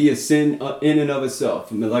necessarily be a sin in and of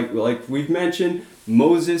itself. I mean, like we've mentioned,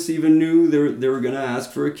 Moses even knew they were going to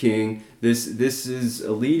ask for a king. This is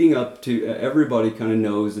leading up to, everybody kind of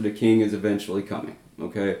knows that a king is eventually coming.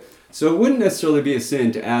 Okay? So it wouldn't necessarily be a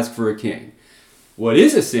sin to ask for a king. What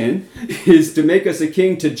is a sin is to make us a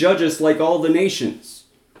king to judge us like all the nations.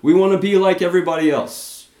 We want to be like everybody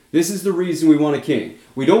else. This is the reason we want a king.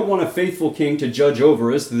 We don't want a faithful king to judge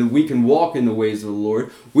over us so that we can walk in the ways of the Lord.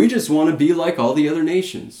 We just want to be like all the other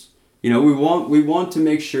nations. You know, we want to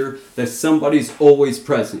make sure that somebody's always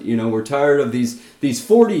present. You know, we're tired of these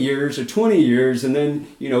 40 years or 20 years, and then,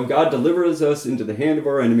 you know, God delivers us into the hand of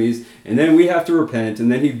our enemies, and then we have to repent,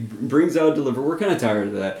 and then he brings out a deliverer. We're kind of tired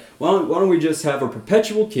of that. Why don't we just have a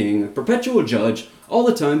perpetual king, a perpetual judge, all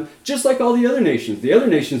the time, just like all the other nations? The other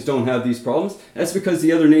nations don't have these problems. That's because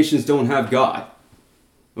the other nations don't have God.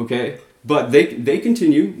 Okay? But they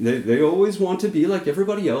continue. They always want to be like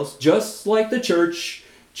everybody else, just like the church,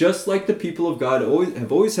 just like the people of God have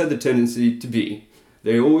always had the tendency to be.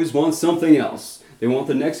 They always want something else. They want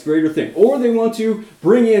the next greater thing. Or they want to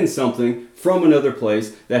bring in something from another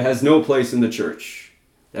place that has no place in the church.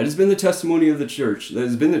 That has been the testimony of the church. That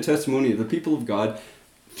has been the testimony of the people of God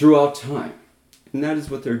throughout time. And that is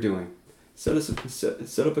what they're doing. Set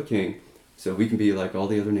up a king so we can be like all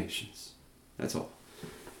the other nations. That's all.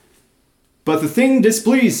 But the thing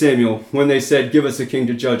displeased Samuel when they said, "Give us a king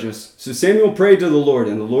to judge us." So Samuel prayed to the Lord,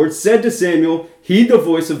 and the Lord said to Samuel, "Heed the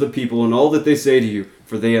voice of the people and all that they say to you,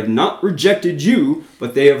 for they have not rejected you,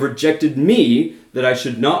 but they have rejected me, that I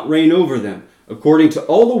should not reign over them, according to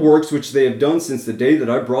all the works which they have done since the day that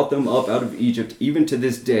I brought them up out of Egypt, even to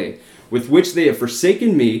this day, with which they have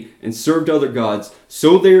forsaken me and served other gods,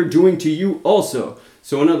 so they are doing to you also."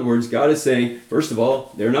 So in other words, God is saying, first of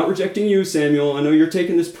all, they're not rejecting you, Samuel. I know you're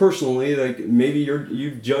taking this personally, like maybe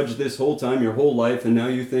you've judged this whole time, your whole life, and now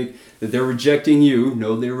you think that they're rejecting you.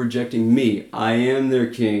 No, they're rejecting me. I am their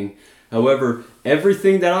king. However,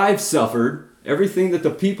 everything that I've suffered, everything that the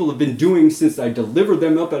people have been doing since I delivered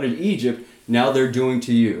them up out of Egypt, now they're doing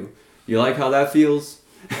to you. You like how that feels?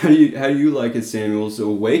 How do you like it, Samuel? So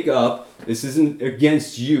wake up. This isn't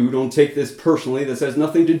against you. Don't take this personally. This has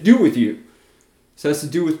nothing to do with you. This has to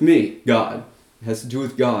do with me, God. It has to do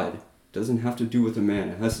with God. It doesn't have to do with a man.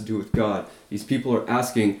 It has to do with God. These people are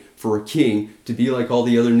asking for a king to be like all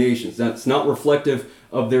the other nations. That's not reflective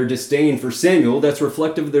of their disdain for Samuel. That's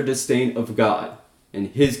reflective of their disdain of God and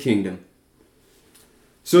his kingdom.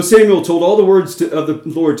 So Samuel told all the words of the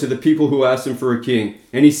Lord to the people who asked him for a king.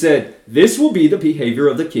 And he said, "This will be the behavior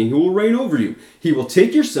of the king who will reign over you. He will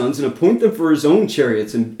take your sons and appoint them for his own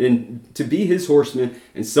chariots and to be his horsemen,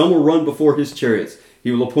 and some will run before his chariots.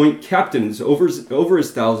 He will appoint captains over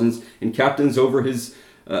his thousands and captains over his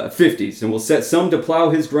 50s, and will set some to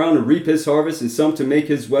plow his ground and reap his harvest, and some to make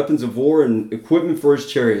his weapons of war and equipment for his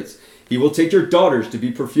chariots. He will take your daughters to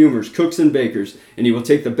be perfumers, cooks, and bakers, and he will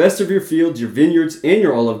take the best of your fields, your vineyards, and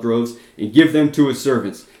your olive groves, and give them to his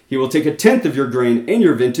servants. He will take 1/10 of your grain and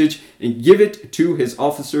your vintage, and give it to his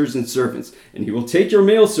officers and servants. And he will take your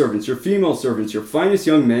male servants, your female servants, your finest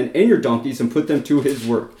young men, and your donkeys, and put them to his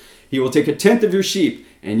work. He will take 1/10 of your sheep,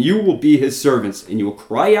 and you will be his servants, and you will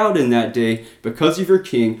cry out in that day because of your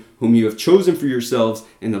king, whom you have chosen for yourselves,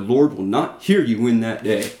 and the Lord will not hear you in that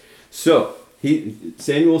day." So,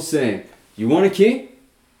 Samuel's saying, you want a king?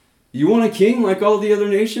 You want a king like all the other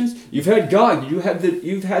nations? You've had God. You've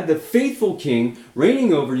had the faithful king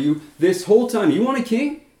reigning over you this whole time. You want a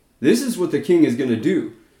king? This is what the king is going to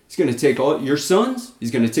do. He's going to take all your sons.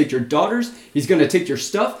 He's going to take your daughters. He's going to take your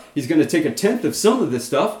stuff. He's going to take 1/10 of some of the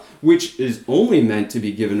stuff, which is only meant to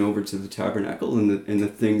be given over to the tabernacle and the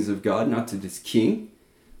things of God, not to this king.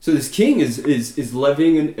 So this king is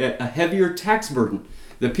levying a heavier tax burden.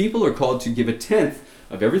 The people are called to give 1/10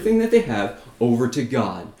 of everything that they have over to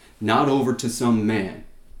God, not over to some man.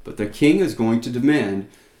 But the king is going to demand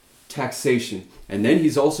taxation. And then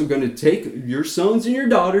he's also going to take your sons and your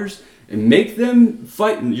daughters and make them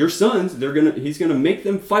fight. Your sons, he's going to make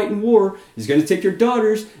them fight in war. He's going to take your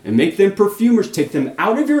daughters and make them perfumers. Take them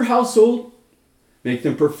out of your household. Make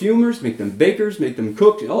them perfumers, make them bakers, make them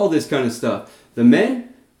cooks, all this kind of stuff. The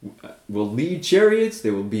men will lead chariots,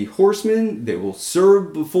 they will be horsemen, they will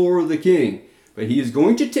serve before the king. But he is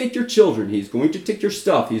going to take your children, he's going to take your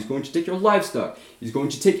stuff, he's going to take your livestock, he's going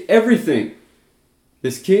to take everything.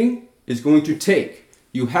 This king is going to take.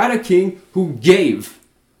 You had a king who gave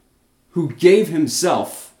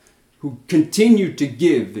himself, who continued to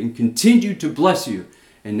give and continued to bless you.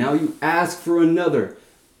 And now you ask for another.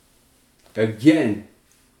 Again,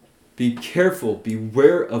 be careful,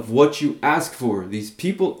 beware of what you ask for. These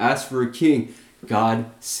people ask for a king. God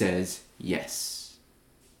says yes.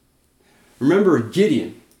 Remember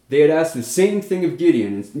Gideon. They had asked the same thing of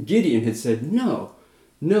Gideon. And Gideon had said, no,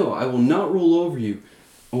 I will not rule over you.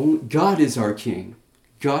 God is our king.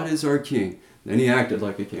 God is our king. Then he acted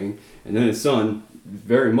like a king. And then his son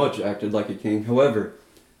very much acted like a king. However,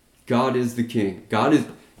 God is the king. God is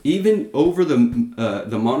even over the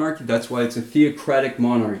monarchy. That's why it's a theocratic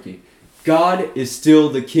monarchy. God is still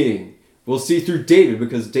the king. We'll see through David,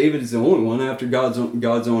 because David is the only one after God's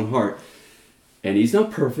own heart. And he's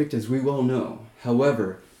not perfect, as we well know.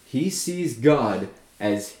 However, he sees God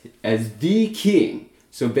as the king.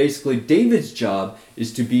 So basically, David's job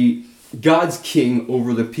is to be God's king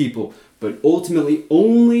over the people, but ultimately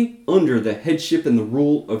only under the headship and the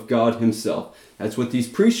rule of God himself. That's what these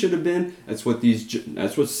priests should have been. That's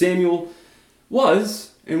what Samuel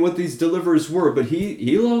was, and what these deliverers were. But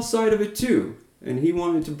he lost sight of it too, and he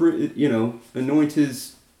wanted to anoint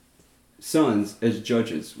his sons as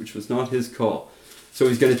judges, which was not his call. So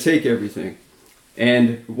he's going to take everything.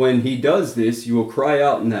 And when he does this, you will cry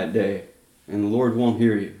out in that day, and the Lord won't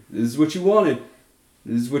hear you. This is what you wanted.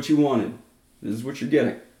 This is what you wanted. This is what you're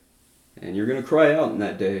getting. And you're going to cry out in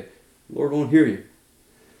that day. The Lord won't hear you.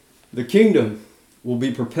 The kingdom will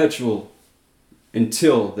be perpetual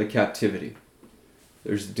until the captivity.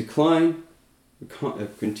 There's a decline, a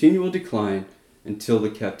continual decline until the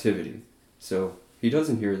captivity. So he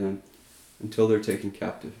doesn't hear them until they're taken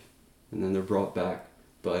captive, and then they're brought back.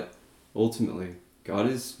 But ultimately, God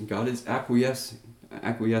is acquiescing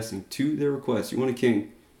to their request. You want a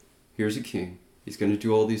king? Here's a king. He's going to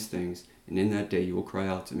do all these things, and in that day you will cry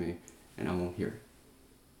out to me, and I won't hear it.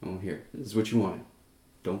 I won't hear it. This is what you wanted.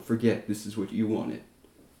 Don't forget, this is what you wanted.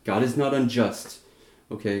 God is not unjust.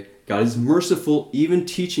 Okay? God is merciful, even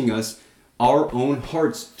teaching us our own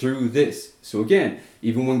hearts through this. So again,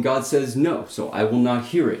 even when God says no, so I will not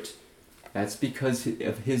hear it, that's because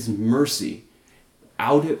of his mercy,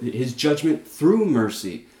 out of his judgment through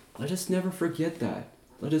mercy. Let us never forget that.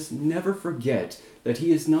 Let us never forget that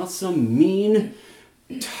he is not some mean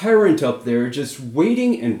tyrant up there just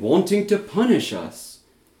waiting and wanting to punish us.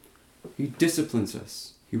 He disciplines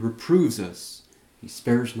us. He reproves us. He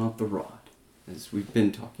spares not the rod, as we've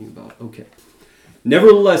been talking about. Okay.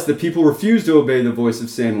 Nevertheless, the people refused to obey the voice of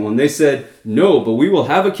Samuel, and they said, "No, but we will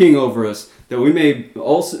have a king over us, that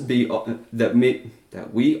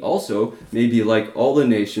we also may be like all the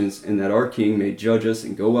nations, and that our king may judge us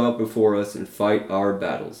and go out before us and fight our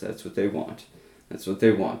battles." That's what they want. That's what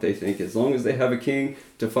they want. They think as long as they have a king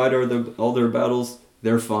to fight all their battles,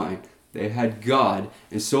 they're fine. They had God,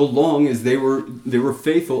 and so long as they were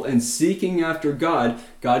faithful and seeking after God,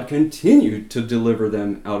 God continued to deliver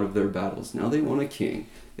them out of their battles. Now they want a king.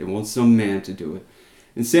 They want some man to do it.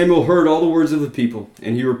 And Samuel heard all the words of the people,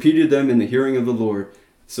 and he repeated them in the hearing of the Lord.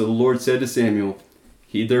 So the Lord said to Samuel,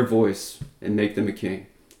 "Heed their voice and make them a king."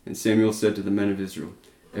 And Samuel said to the men of Israel,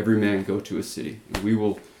 "Every man go to a city." And we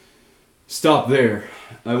will stop there.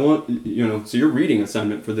 I want, so your reading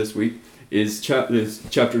assignment for this week is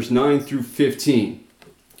chapters 9 through 15.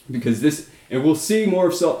 Because this, and we'll see more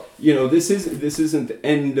of Saul. This isn't the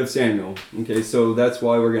end of Samuel. Okay, so that's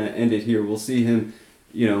why we're going to end it here. We'll see him,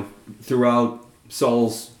 throughout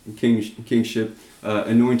Saul's kingship,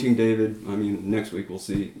 anointing David. Next week we'll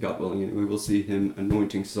see, God willing, anyway, we'll see him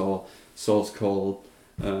anointing Saul. Saul's called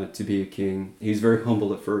to be a king. He's very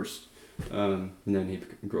humble at first, and then he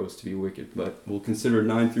grows to be wicked. But we'll consider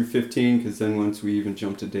 9 through 15, because then once we even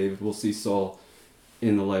jump to David, we'll see Saul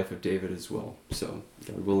in the life of David as well. So,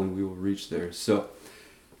 God willing, we will reach there. So,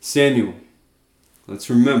 Samuel, let's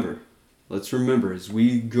remember as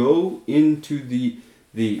we go into the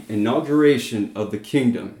inauguration of the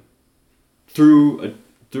kingdom through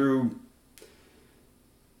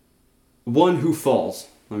one who falls.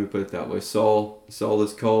 Let me put it that way. Saul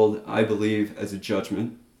is called, I believe, as a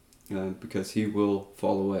judgment, because he will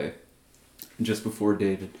fall away just before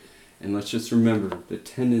David. And let's just remember the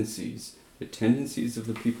tendencies of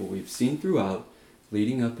the people we've seen throughout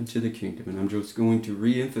leading up into the kingdom. And I'm just going to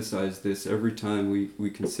re-emphasize this every time we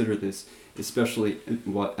consider this, especially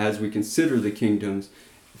as we consider the kingdoms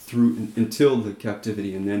until the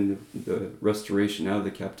captivity and then the restoration out of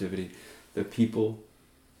the captivity. the people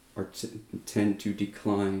tend to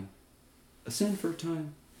decline, ascend for a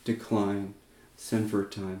time, decline, ascend for a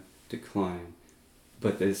time, decline.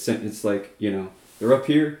 But it's like, they're up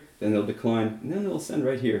here, then they'll decline, and then they'll ascend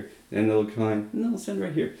right here, then they'll decline, and they'll ascend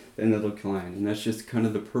right here, then they'll decline. And that's just kind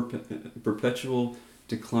of the perpetual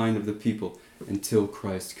decline of the people until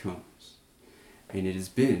Christ comes. And it has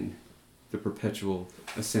been the perpetual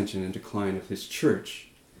ascension and decline of his church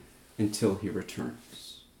until he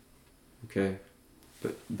returns. Okay?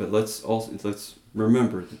 But let's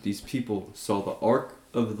remember that these people saw the ark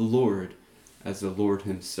of the Lord as the Lord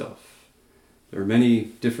himself. There are many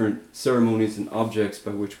different ceremonies and objects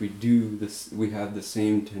by which we do this. We have the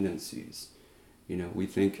same tendencies. We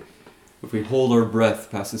think if we hold our breath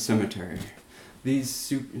past the cemetery, these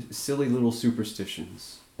silly little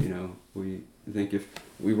superstitions. We think if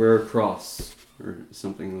we wear a cross or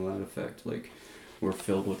something to that effect, like we're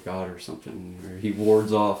filled with God or something, or he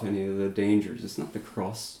wards off any of the dangers. It's not the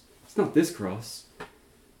cross. It's not this cross.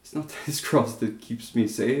 It's not this cross that keeps me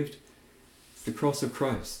saved. It's the cross of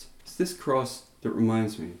Christ. It's this cross that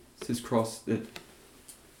reminds me. It's this cross that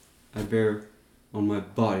I bear on my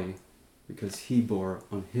body because he bore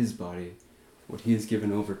on his body what he has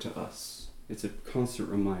given over to us. It's a constant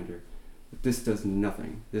reminder that this does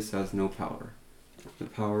nothing. This has no power. The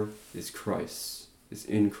power is Christ, is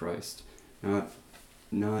in Christ,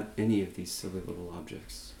 not any of these silly little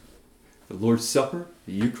objects. The Lord's Supper,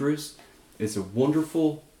 the Eucharist, is a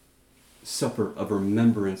wonderful supper of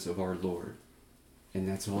remembrance of our Lord. And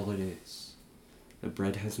that's all it is. The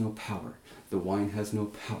bread has no power. The wine has no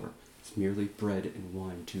power. It's merely bread and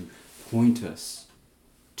wine to point us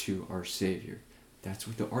to our Savior. That's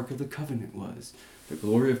what the Ark of the Covenant was. The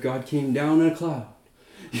glory of God came down in a cloud.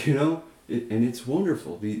 And it's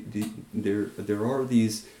wonderful. There are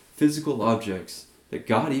these physical objects that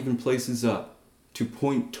God even places up to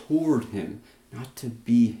point toward him, not to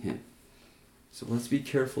be him. So let's be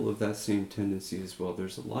careful of that same tendency as well.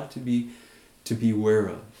 There's a lot to be aware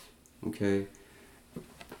of. Okay?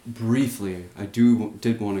 Briefly, I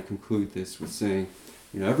did want to conclude this with saying,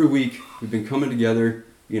 every week we've been coming together,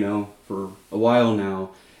 for a while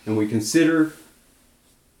now, and we consider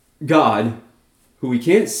God, who we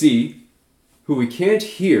can't see, who we can't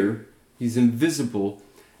hear. He's invisible.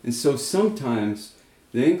 And so sometimes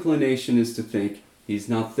the inclination is to think he's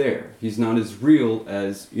not there. He's not as real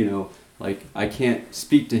as, like I can't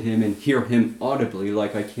speak to him and hear him audibly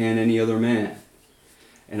like I can any other man.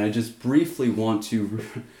 And I just briefly want to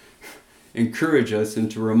encourage us and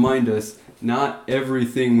to remind us, not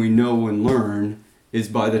everything we know and learn is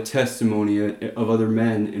by the testimony of other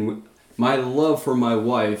men. And my love for my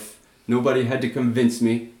wife, nobody had to convince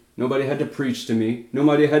me. Nobody had to preach to me.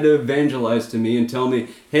 Nobody had to evangelize to me and tell me,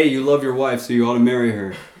 hey, you love your wife, so you ought to marry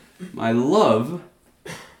her. My love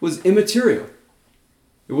was immaterial.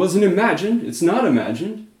 It wasn't imagined. It's not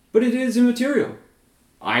imagined, but it is immaterial.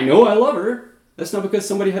 I know I love her. That's not because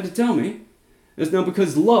somebody had to tell me. It's not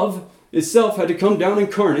because love itself had to come down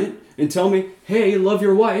incarnate and tell me, hey, love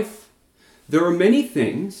your wife. There are many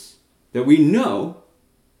things that we know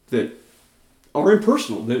that are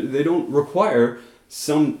impersonal. They don't require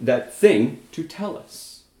that thing to tell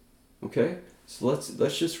us. Okay? So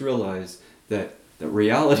let's just realize that the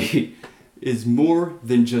reality is more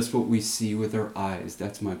than just what we see with our eyes.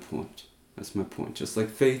 That's my point. That's my point. Just like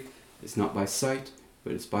faith is not by sight,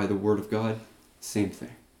 but it's by the word of God. Same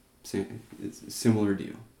thing. It's a similar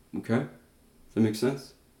deal. Okay? Does that make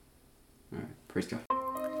sense? All right. Praise God.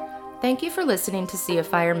 Thank you for listening to Sea of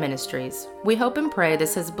Fire Ministries. We hope and pray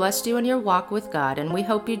this has blessed you in your walk with God, and we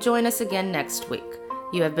hope you join us again next week.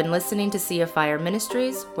 You have been listening to Sea of Fire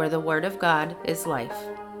Ministries, where the Word of God is life.